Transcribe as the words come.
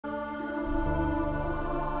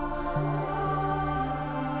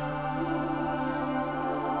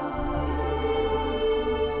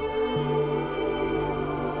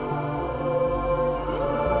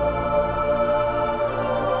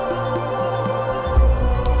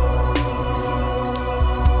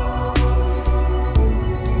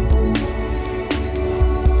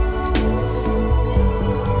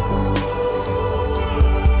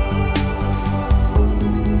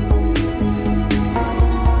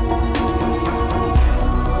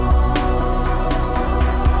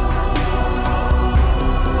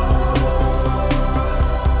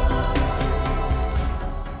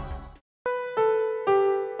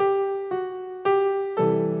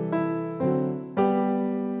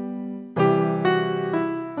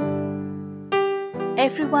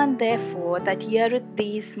Everyone therefore that heareth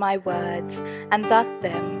these my words, and doth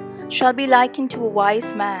them, shall be likened to a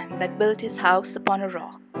wise man that built his house upon a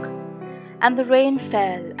rock. And the rain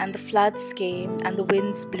fell, and the floods came, and the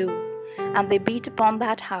winds blew, and they beat upon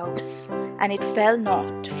that house, and it fell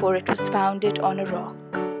not, for it was founded on a rock.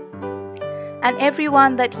 And every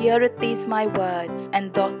one that heareth these my words,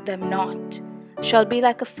 and doth them not, shall be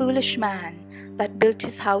like a foolish man that built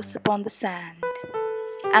his house upon the sand.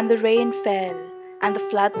 And the rain fell, and the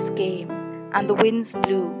floods came, and the winds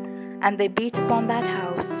blew, and they beat upon that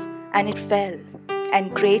house, and it fell,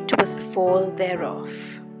 and great was the fall thereof.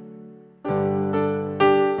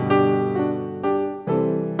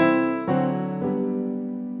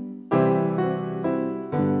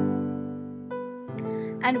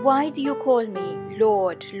 And why do you call me,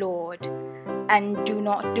 Lord, Lord, and do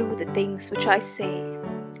not do the things which I say?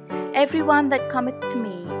 Every one that cometh to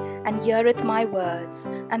me, and heareth my words,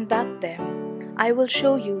 and doth them, I will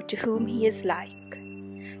show you to whom he is like.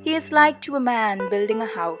 He is like to a man building a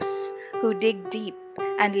house, who digged deep,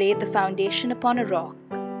 and laid the foundation upon a rock.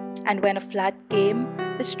 And when a flood came,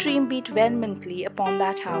 the stream beat vehemently upon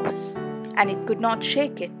that house, and it could not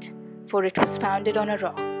shake it, for it was founded on a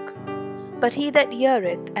rock. But he that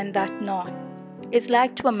heareth and doth not is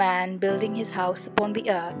like to a man building his house upon the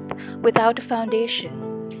earth without a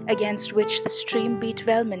foundation, against which the stream beat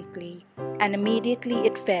vehemently, and immediately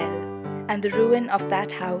it fell, and the ruin of that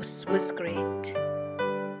house was great.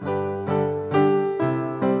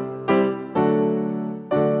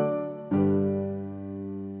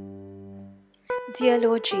 Dear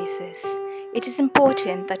Lord Jesus, it is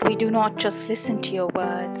important that we do not just listen to your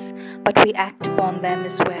words, but we act upon them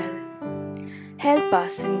as well. Help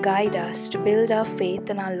us and guide us to build our faith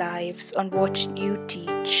in our lives on what you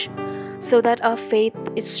teach, so that our faith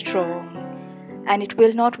is strong and it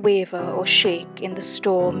will not waver or shake in the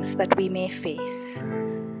storms that we may face.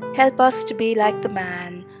 Help us to be like the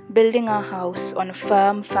man building our house on a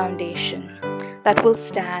firm foundation that will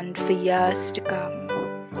stand for years to come.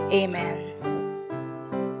 Amen.